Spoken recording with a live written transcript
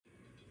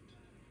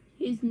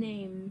His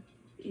name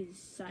is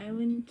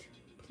Silent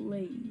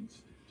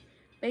Playz.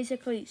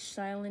 Basically,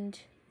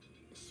 silent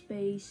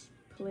space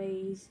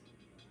Playz,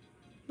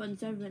 but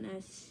instead of an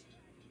S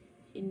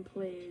in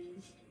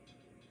Playz,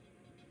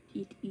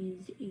 it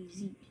is a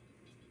Z.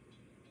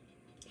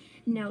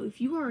 Now, if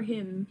you are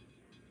him,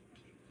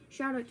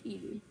 shout out to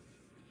you.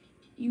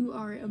 You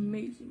are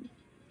amazing.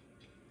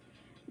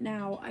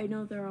 Now, I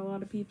know there are a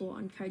lot of people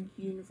on Kaiju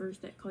Universe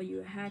that call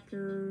you a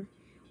hacker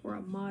or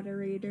a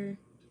moderator.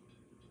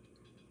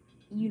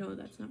 You know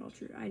that's not all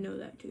true. I know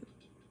that too.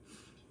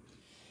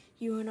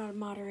 You are not a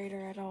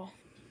moderator at all.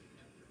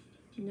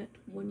 Not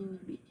one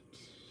bit.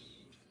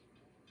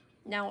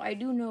 Now, I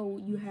do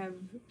know you have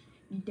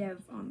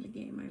Dev on the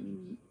game.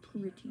 I'm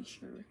pretty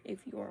sure if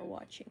you are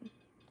watching.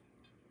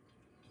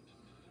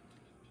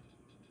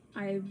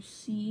 I've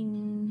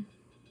seen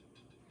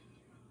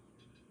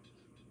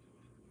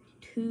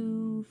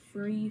 2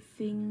 free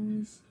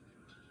things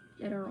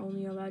that are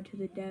only allowed to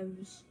the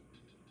devs.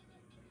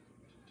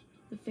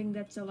 The thing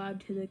that's allowed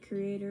to the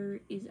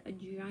creator is a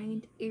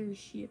giant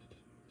airship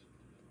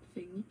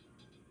thing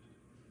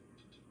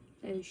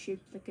that is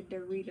shaped like a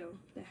Dorito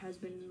that has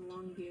been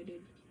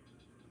elongated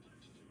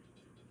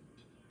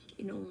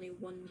in only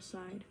one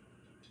side.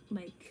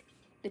 Like,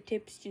 the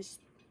tip's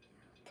just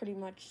pretty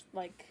much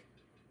like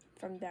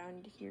from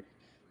down to here.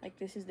 Like,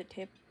 this is the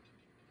tip,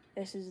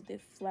 this is the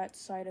flat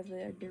side of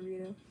the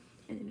Dorito,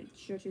 and then it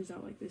stretches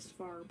out like this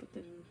far, but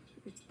then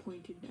it's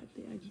pointed at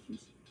the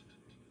edges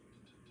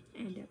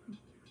and at the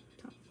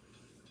top.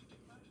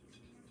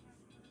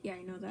 Yeah,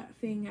 I know that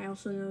thing. I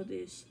also know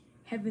this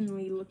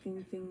heavenly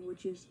looking thing,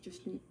 which is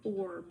just an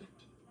orb,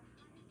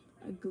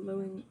 a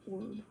glowing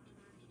orb.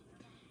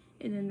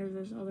 And then there's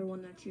this other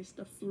one that's just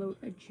a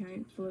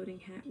giant floating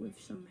hat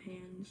with some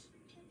hands.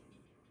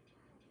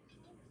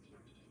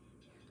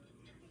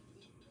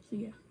 So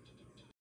yeah.